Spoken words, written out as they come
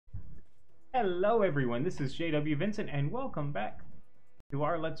Hello everyone, this is JW Vincent and welcome back to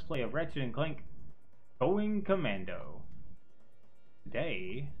our Let's Play of Ratchet and Clank Going Commando.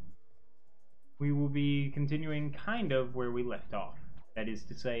 Today, we will be continuing kind of where we left off. That is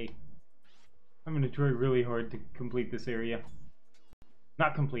to say, I'm going to try really hard to complete this area.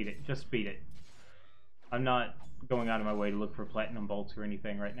 Not complete it, just beat it. I'm not going out of my way to look for platinum bolts or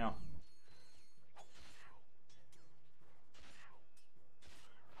anything right now.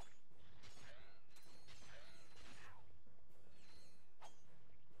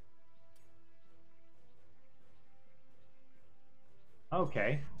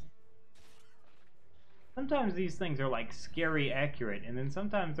 Okay. Sometimes these things are like scary accurate, and then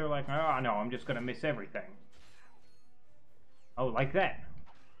sometimes they're like, oh no, I'm just gonna miss everything. Oh, like that.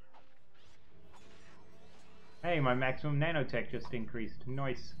 Hey, my maximum nanotech just increased.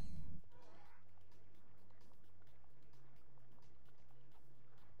 Nice.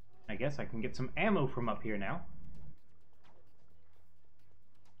 I guess I can get some ammo from up here now.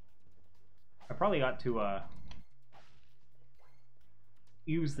 I probably ought to,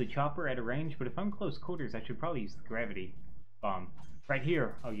 use the chopper at a range, but if I'm close quarters, I should probably use the gravity bomb. Right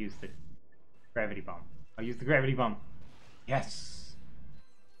here, I'll use the gravity bomb. I'll use the gravity bomb. Yes!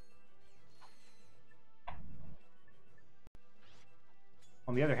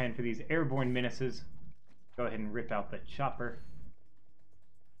 On the other hand, for these airborne menaces, go ahead and rip out the chopper.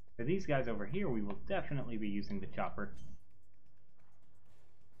 For these guys over here, we will definitely be using the chopper.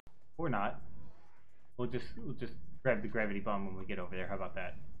 Or not. We'll just grab the gravity bomb when we get over there. How about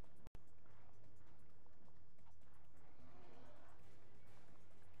that?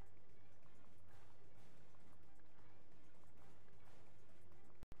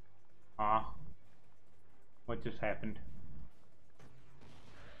 Ah. What just happened?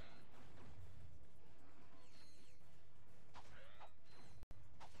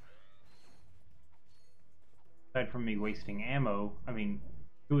 Aside from me wasting ammo, I mean,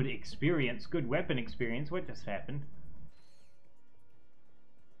 good experience, good weapon experience, what just happened?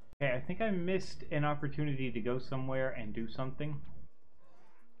 Okay, I think I missed an opportunity to go somewhere and do something.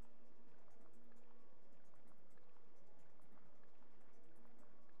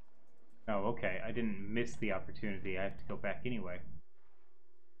 Oh, okay, I didn't miss the opportunity, I have to go back anyway.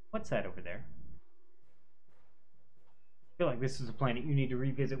 What's that over there? I feel like this is a planet you need to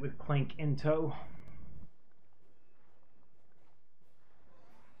revisit with Clank in tow.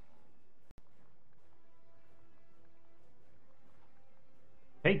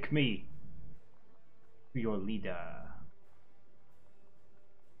 Take me to your leader.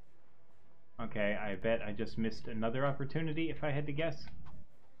 Okay, I bet I just missed another opportunity if I had to guess.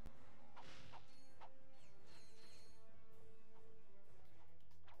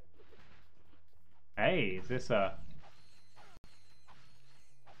 Hey, is this a...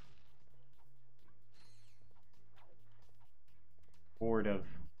 board of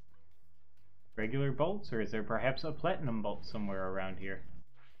regular bolts, or is there perhaps a platinum bolt somewhere around here?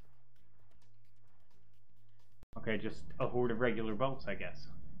 Okay, just a horde of regular bolts, I guess.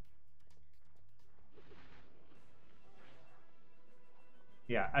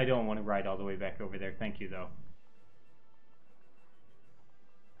 Yeah, I don't want to ride all the way back over there. Thank you, though.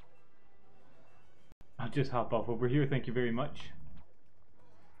 I'll just hop off over here. Thank you very much.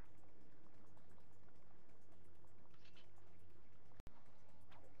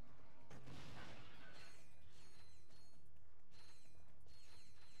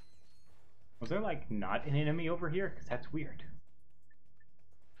 Was there, like, not an enemy over here? Because that's weird.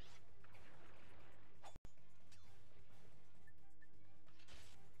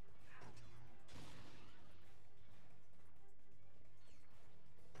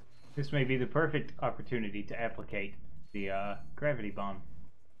 This may be the perfect opportunity to applicate the gravity bomb.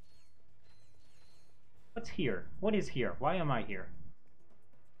 What's here? What is here? Why am I here?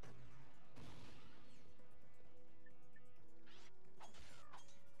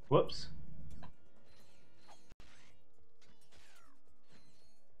 Whoops.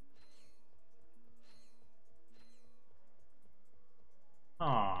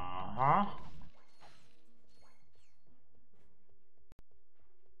 Aww.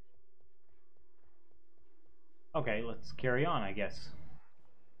 Okay, let's carry on, I guess.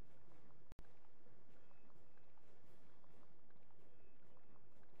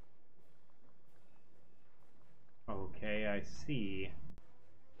 Okay, I see.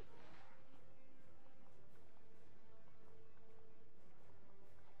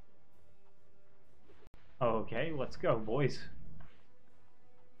 Okay, let's go, boys.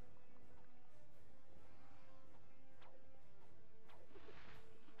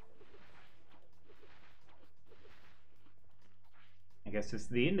 guess it's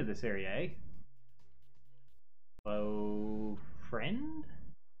the end of this area, eh? Hello, friend?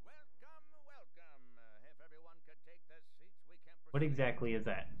 Welcome, welcome. If everyone could take their seats, we can proceed. What exactly is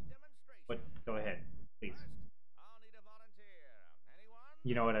that? What? Go ahead, please. First, I'll need a volunteer. Anyone?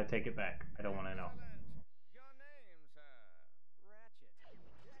 You know what? I take it back. I don't want to know. Excellent. Your name, sir? Ratchet. Hey!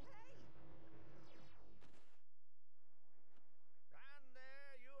 And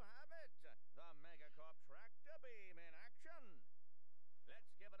there you have it. The Megacorp tractor beam in action.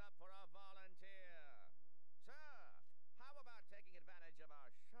 Let's give it up for our volunteer. Sir, how about taking advantage of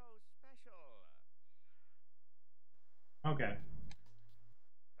our show special? Okay,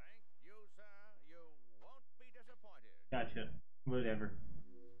 Thank you, sir. You won't be disappointed. gotcha. Whatever.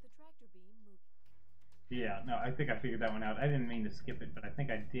 The tractor beam moved. Yeah, no, I think I figured that one out. I didn't mean to skip it, but I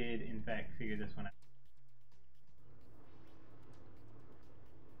think I did, in fact, figure this one out.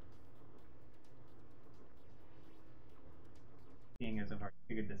 Seeing as I've already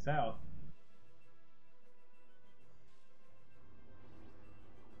figured this out.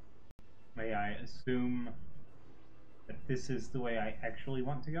 May I assume that this is the way I actually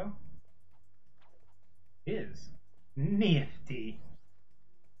want to go? Is nifty.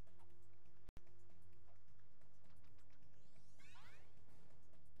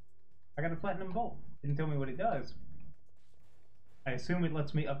 I got a platinum bolt. Didn't tell me what it does. I assume it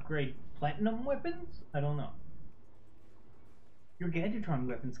lets me upgrade platinum weapons? I don't know. Your Gadgetron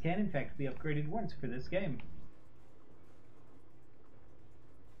weapons can in fact be upgraded once for this game.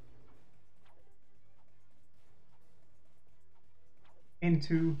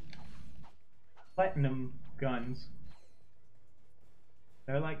 Into platinum guns.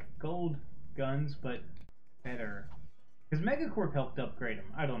 They're like gold guns, but better. Because Megacorp helped upgrade them.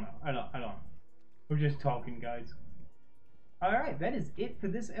 I don't know. I don't. We're just talking, guys. Alright, that is it for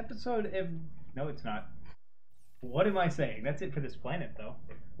this episode of... No, it's not. What am I saying? That's it for this planet, though.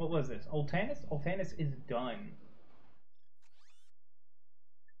 What was this? Ultanis? Ultanis is done.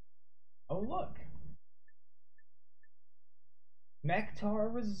 Oh, look.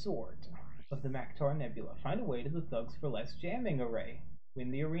 Maktar Resort of the Maktar Nebula. Find a way to the Thugs for Less jamming array.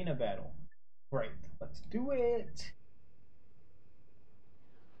 Win the arena battle. Right, let's do it.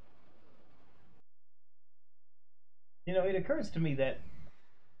 You know, it occurs to me that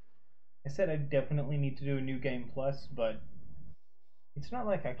I said I definitely need to do a New Game Plus, but it's not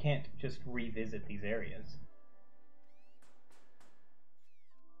like I can't just revisit these areas.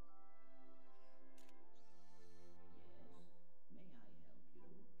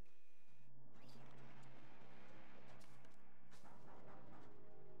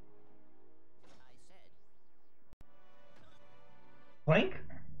 Clank?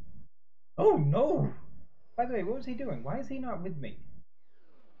 Oh no! By the way, what was he doing? Why is he not with me?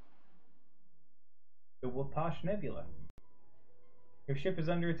 The Wapash Nebula. Your ship is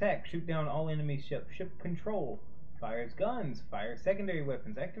under attack. Shoot down all enemy ships. Ship control. Fires guns. Fire secondary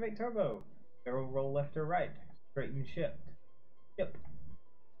weapons. Activate turbo. Barrel roll left or right. Straighten ship. Yep.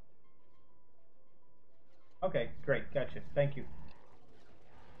 Okay, great. Gotcha. Thank you.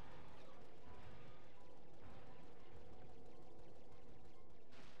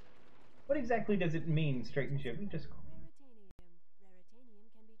 What exactly does it mean, straighten ship? You just... Raritanium.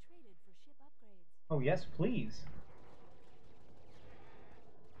 Raritanium can be traded for ship upgrades. Oh, yes, please.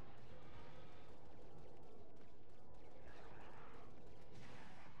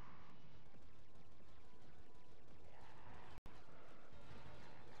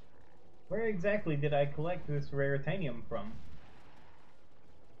 Where exactly did I collect this raritanium from?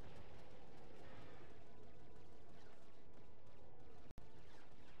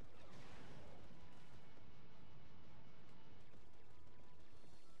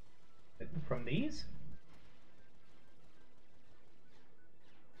 From these?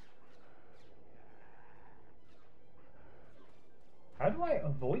 How do I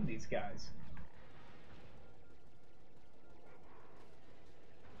avoid these guys?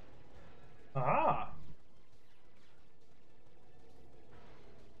 Aha!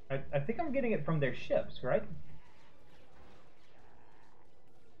 I think I'm getting it from their ships, right?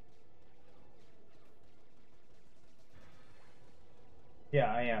 Yeah,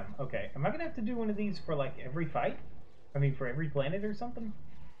 I am. Okay. Am I gonna have to do one of these for like every fight? I mean, for every planet or something?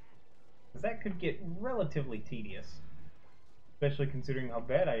 Because that could get relatively tedious. Especially considering how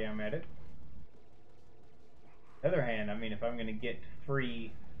bad I am at it. On the other hand, I mean, if I'm gonna get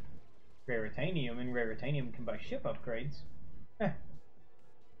free raritanium, and raritanium can buy ship upgrades.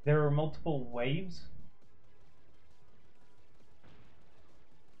 There are multiple waves.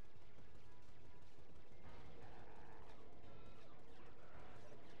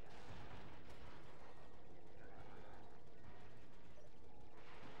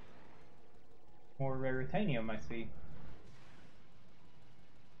 More raritanium, I see.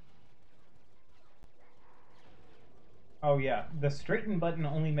 Oh yeah, the straighten button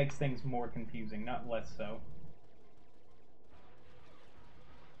only makes things more confusing, not less so.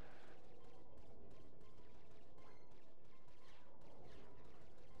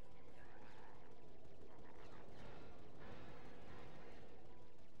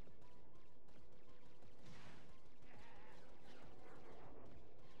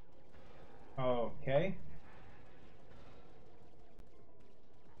 Okay.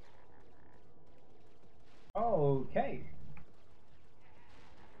 Okay.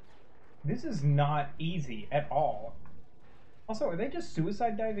 This is not easy at all. Also, are they just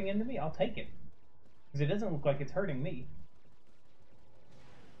suicide diving into me? I'll take it. Because it doesn't look like it's hurting me.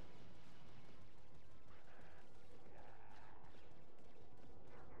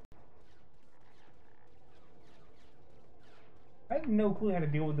 I have no clue how to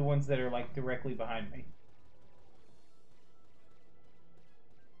deal with the ones that are, like, directly behind me.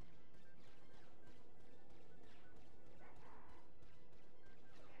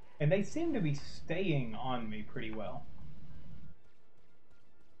 And they seem to be staying on me pretty well.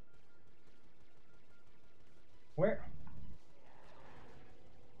 Where?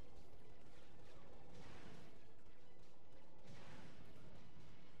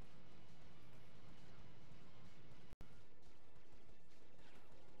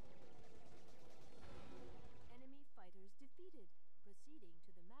 Enemy fighters defeated. Proceeding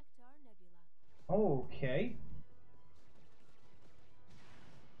to the Maktar Nebula. Okay.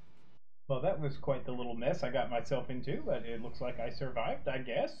 Well, that was quite the little mess I got myself into, but it looks like I survived, I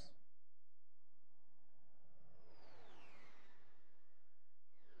guess.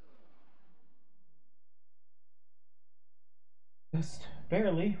 Just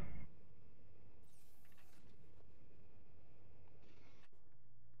barely.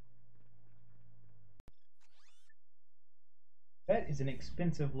 That is an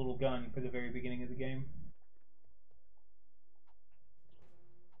expensive little gun for the very beginning of the game.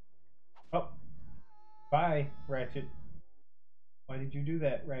 Oh, bye, Ratchet. Why did you do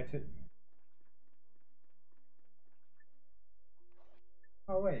that, Ratchet?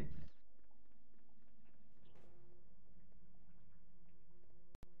 Oh, wait.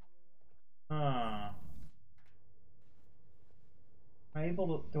 Huh. Am I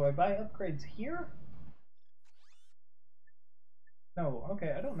able to... Do I buy upgrades here? No,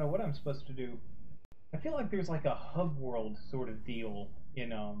 okay, I don't know what I'm supposed to do. I feel like there's like a hub world sort of deal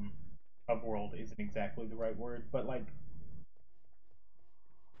in, hub world isn't exactly the right word, but like,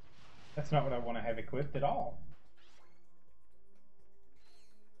 that's not what I want to have equipped at all.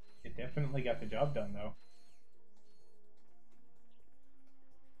 It definitely got the job done, though.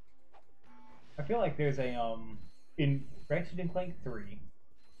 I feel like there's a, in Ratchet and Clank 3,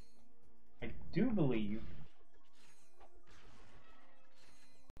 I do believe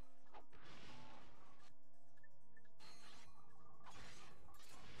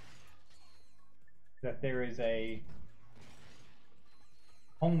that there is a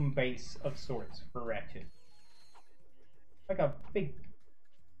home base of sorts for Ratchet. Like a big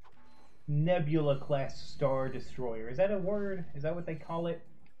Nebula class Star Destroyer. Is that a word? Is that what they call it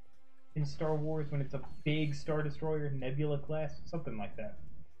in Star Wars when it's a big Star Destroyer? Nebula class? Something like that.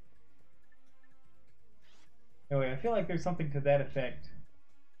 Anyway, I feel like there's something to that effect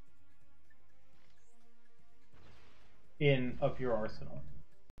in Up Your Arsenal.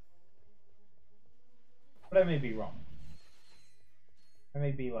 But I may be wrong. I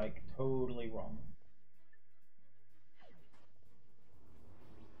may be, like, totally wrong.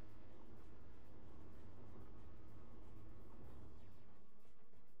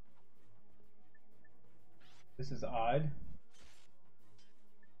 This is odd.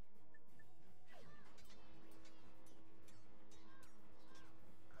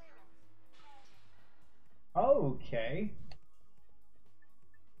 Okay.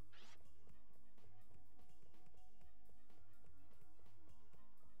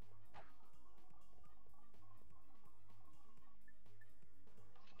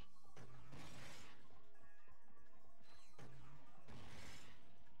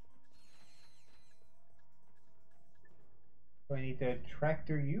 Do I need to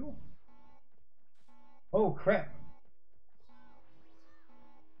tractor you? Oh, crap.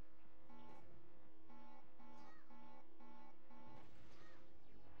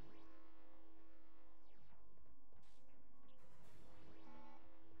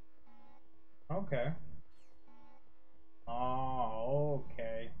 Okay. Oh,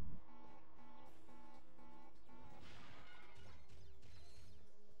 okay.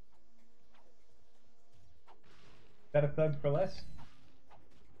 Is that a thug for less?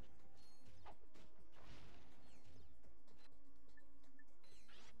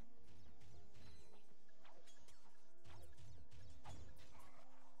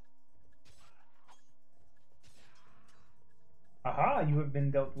 Ah, you have been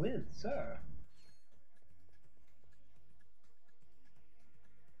dealt with, sir.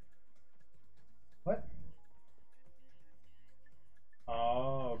 What?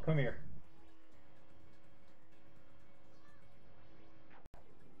 Oh, come here.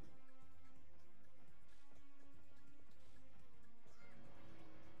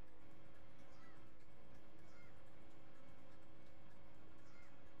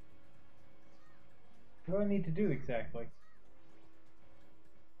 What do I need to do exactly?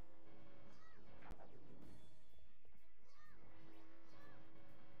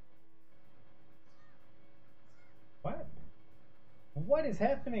 What? What is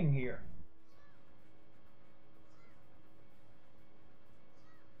happening here?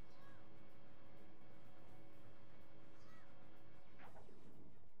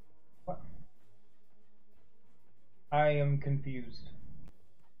 What? I am confused.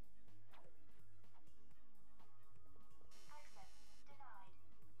 Access denied.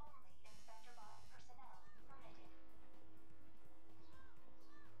 Only Inspector Boss personnel permitted.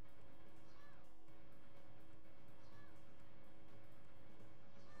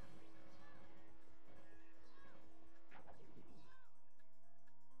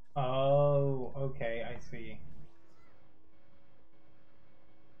 Oh, okay, I see.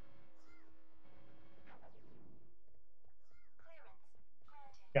 Clearance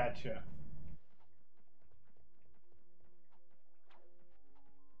granted. Gotcha.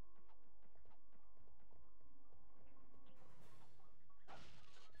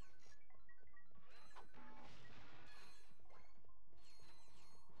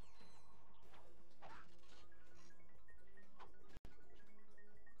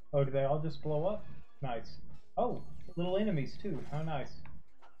 Oh, do they all just blow up? Nice. Oh, little enemies too. How nice.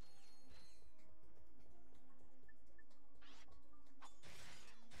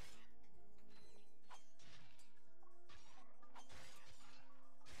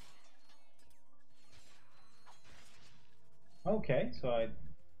 Okay, so I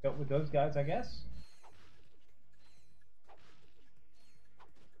dealt with those guys, I guess.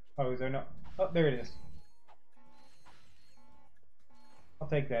 Oh, is there no... Oh, there it is. I'll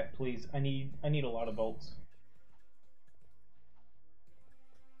take that, please. I need a lot of bolts.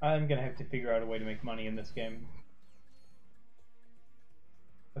 I'm gonna have to figure out a way to make money in this game.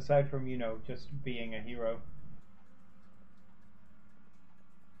 Aside from, you know, just being a hero.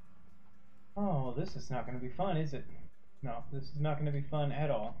 Oh, this is not gonna be fun, is it? No, this is not gonna be fun at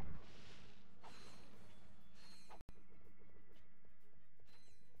all.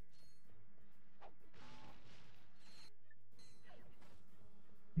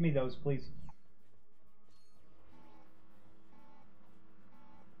 Give me those, please.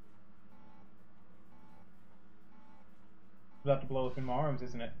 It's about to blow up in my arms,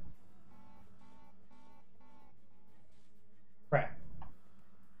 isn't it? Crap.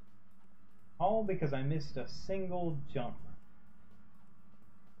 All because I missed a single jump.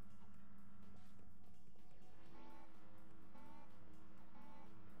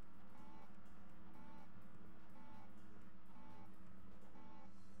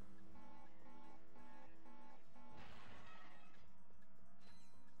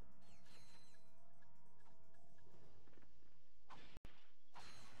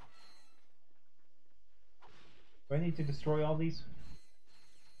 Do I need to destroy all these? Is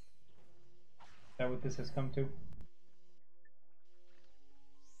that what this has come to?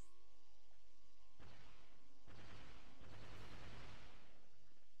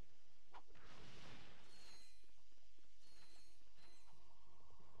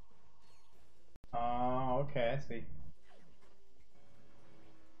 Oh, okay, I see.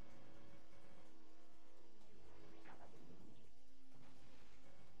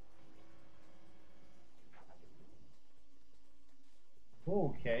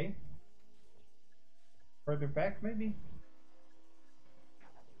 Okay. Further back, maybe?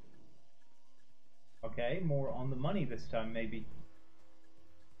 Okay, more on the money this time, maybe.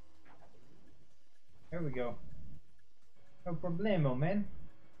 There we go. No problemo, man.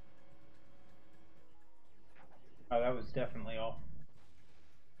 Oh, that was definitely off.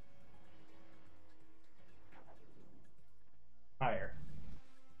 Higher.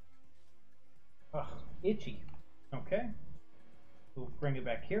 Ugh, itchy. Okay. We'll bring it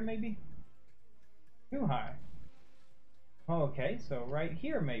back here, maybe? Too high. Okay, so right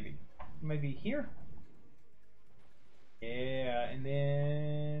here, maybe. Maybe here? Yeah, and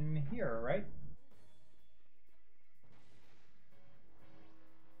then here, right?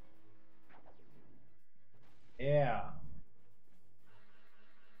 Yeah.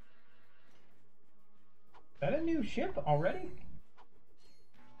 Is that a new ship already?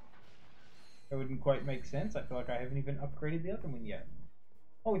 That wouldn't quite make sense. I feel like I haven't even upgraded the other one yet.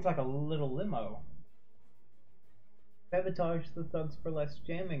 Oh, it's like a little limo. Sabotage the thugs for less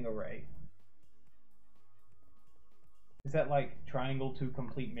jamming array. Is that like triangle to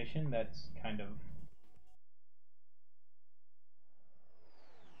complete mission? That's kind of...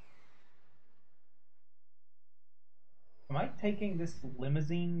 Am I taking this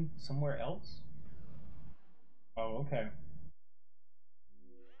limousine somewhere else? Oh, okay.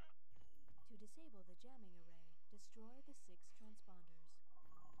 To disable the jamming array, destroy the 6 transponders.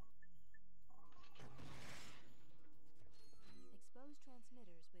 Expose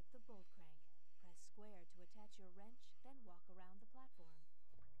transmitters with the bolt crank. Press square to attach your wrench, then walk around the platform.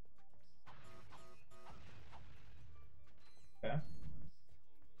 Okay.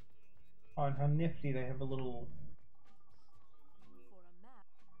 Oh, and how nifty, they have a little... For a map,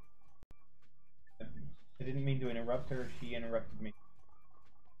 I didn't mean to interrupt her, she interrupted me.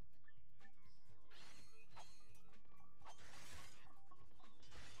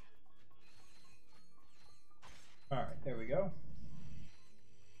 Alright, there we go.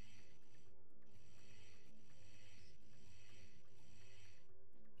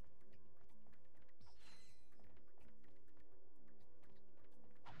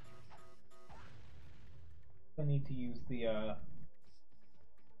 I need to use the, I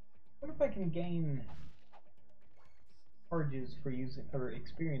wonder if I can gain charges for using, or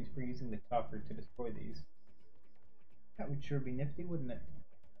experience for using the chopper to destroy these. That would sure be nifty, wouldn't it?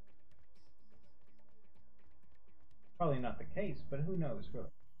 Probably not the case, but who knows, really.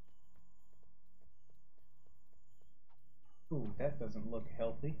 Ooh, that doesn't look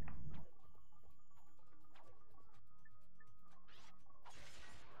healthy.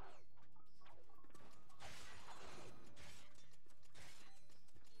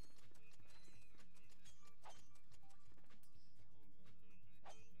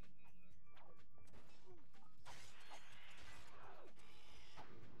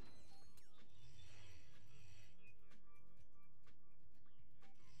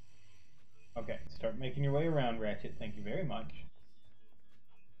 Okay, start making your way around, Ratchet. Thank you very much.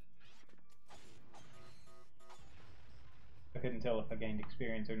 I couldn't tell if I gained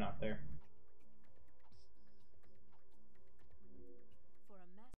experience or not there. for a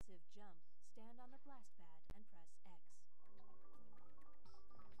massive jump, stand on the blast pad and press X.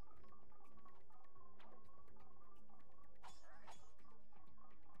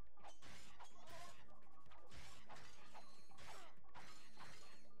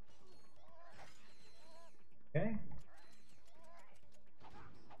 Okay.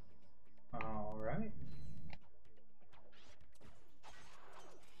 Alright.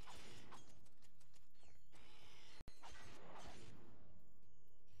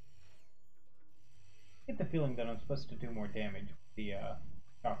 I get the feeling that I'm supposed to do more damage with the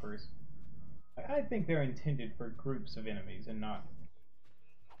choppers. I think they're intended for groups of enemies and not...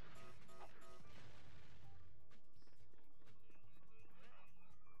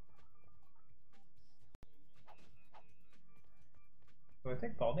 Do I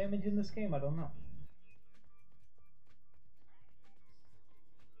take fall damage in this game? I don't know.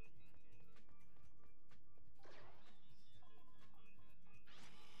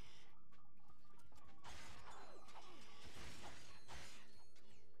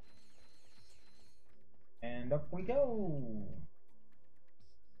 And up we go!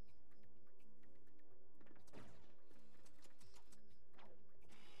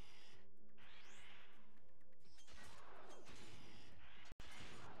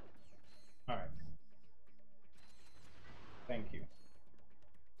 Alright. Thank you.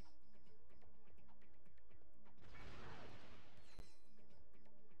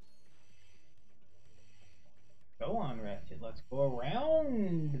 Go on, Ratchet. Let's go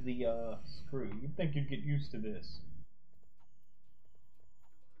around the screw. You'd think you'd get used to this.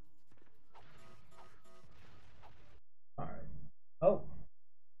 Alright. Oh.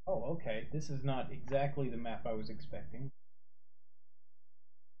 Oh, okay. This is not exactly the map I was expecting.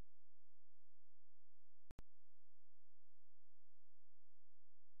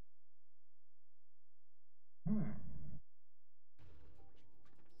 Hmm.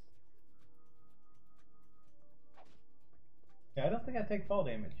 Yeah, I don't think I take fall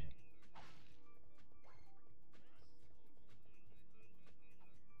damage.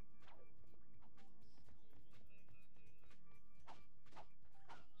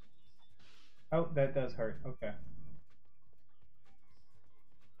 Oh, that does hurt. Okay.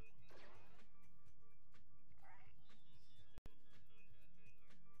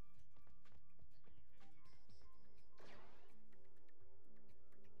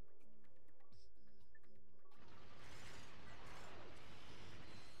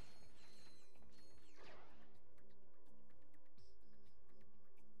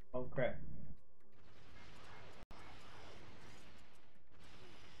 crap.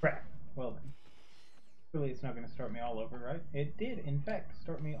 Crap. Well then. Surely it's not going to start me all over, right? It did, in fact,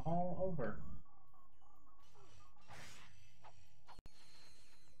 start me all over.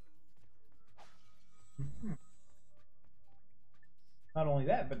 Not only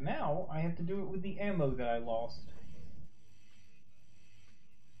that, but now I have to do it with the ammo that I lost.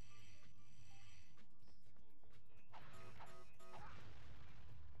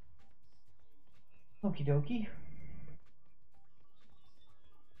 Okie dokie.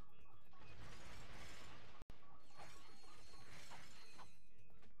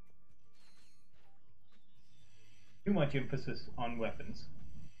 Too much emphasis on weapons.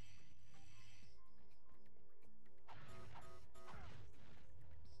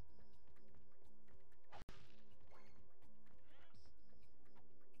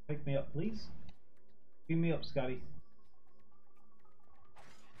 Pick me up, please. Pick me up, Scotty.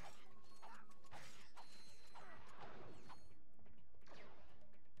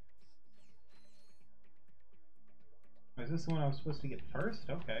 Is this the one I was supposed to get first?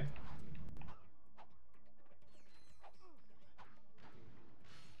 Okay.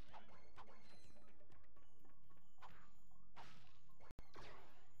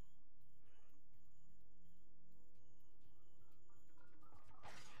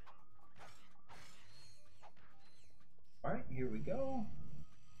 Alright, here we go.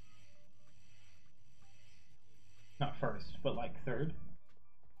 Not first, but like third.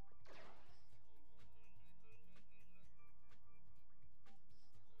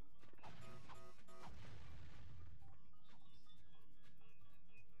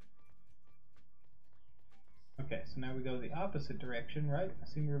 Okay, so now we go the opposite direction, right? I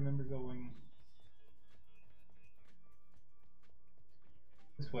seem to remember going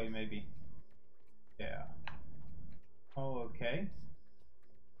this way, maybe. Yeah. Oh, okay.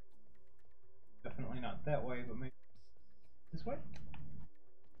 Definitely not that way, but maybe this way?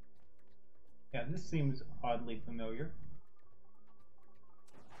 Yeah, this seems oddly familiar.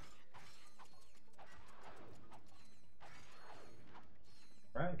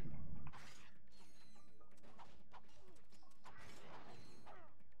 Right.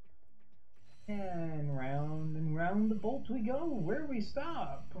 And round the bolt we go. Where we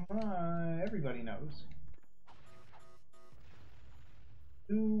stop? Everybody knows.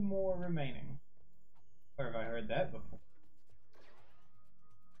 2 more remaining. Where have I heard that before?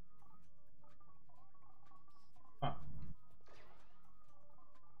 Huh.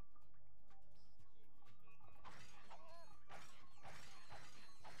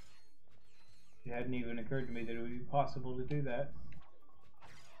 It hadn't even occurred to me that it would be possible to do that.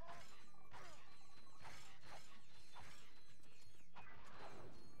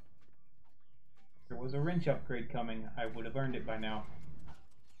 If there was a wrench upgrade coming, I would have earned it by now.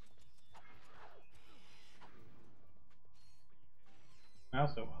 I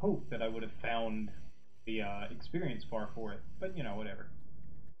also hope that I would have found the experience bar for it, but you know, whatever.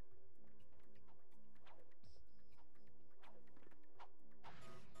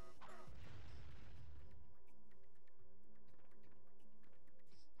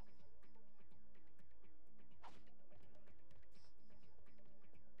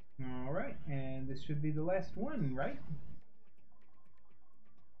 Alright, and this should be the last one, right?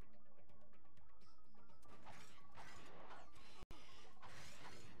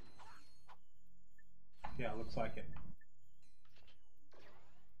 Yeah, looks like it.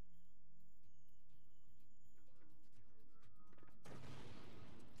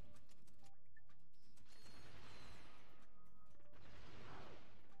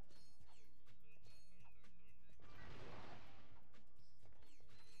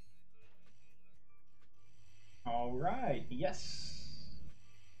 Alright, yes!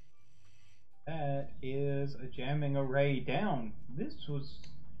 That is a jamming array down. This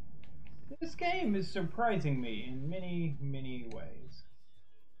game is surprising me in many, many ways.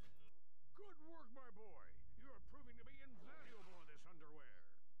 Good work, my boy. You are proving to be invaluable in this underwear.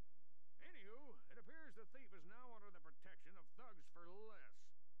 Anywho, it appears the thief is now under the protection of thugs for less.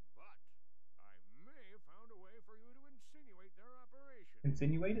 But I may have found a way for you to insinuate their operation.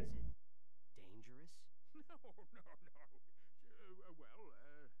 Insinuate it? Dangerous? No.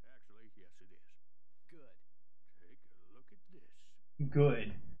 Actually, yes, it is. Good. Take a look at this.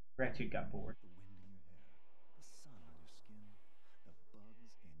 Good. Ratchet got bored. The wind in your hair, the sun on your skin, the bugs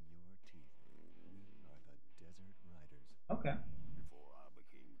in your teeth. We are the Desert Riders. Okay. Before I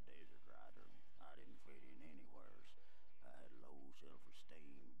became a desert rider, I didn't fit in anywheres. I had low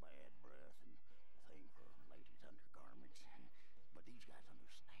self-esteem, bad breath, and a thing for ladies' undergarments. But these guys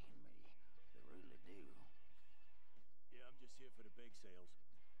understand me. They really do. Yeah, I'm just here for the bake sales.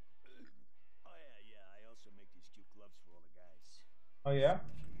 also make these cute gloves for all the guys. Oh yeah?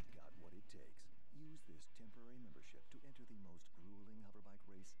 We've got what it takes. Use this temporary membership to enter the most grueling hoverbike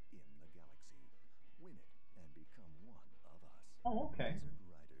race in the galaxy. Win it and become one of us. Oh, okay. Desert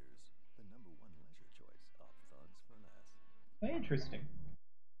Riders, the #1 leisure choice of thugs for less. Interesting.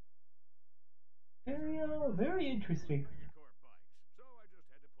 Very interesting. Megacorp bikes, so I just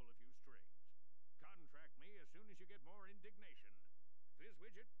had to pull a few strings. Contract me as soon as you get more indignation.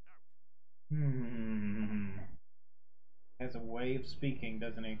 Fizzwidget out. Has a way of speaking,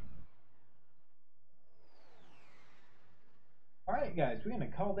 doesn't he? Alright guys, we're going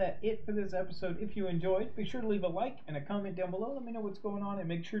to call that it for this episode. If you enjoyed, be sure to leave a like and a comment down below. Let me know what's going on, and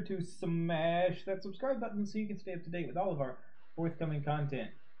make sure to smash that subscribe button so you can stay up to date with all of our forthcoming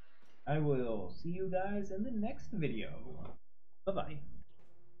content. I will see you guys in the next video. Bye-bye.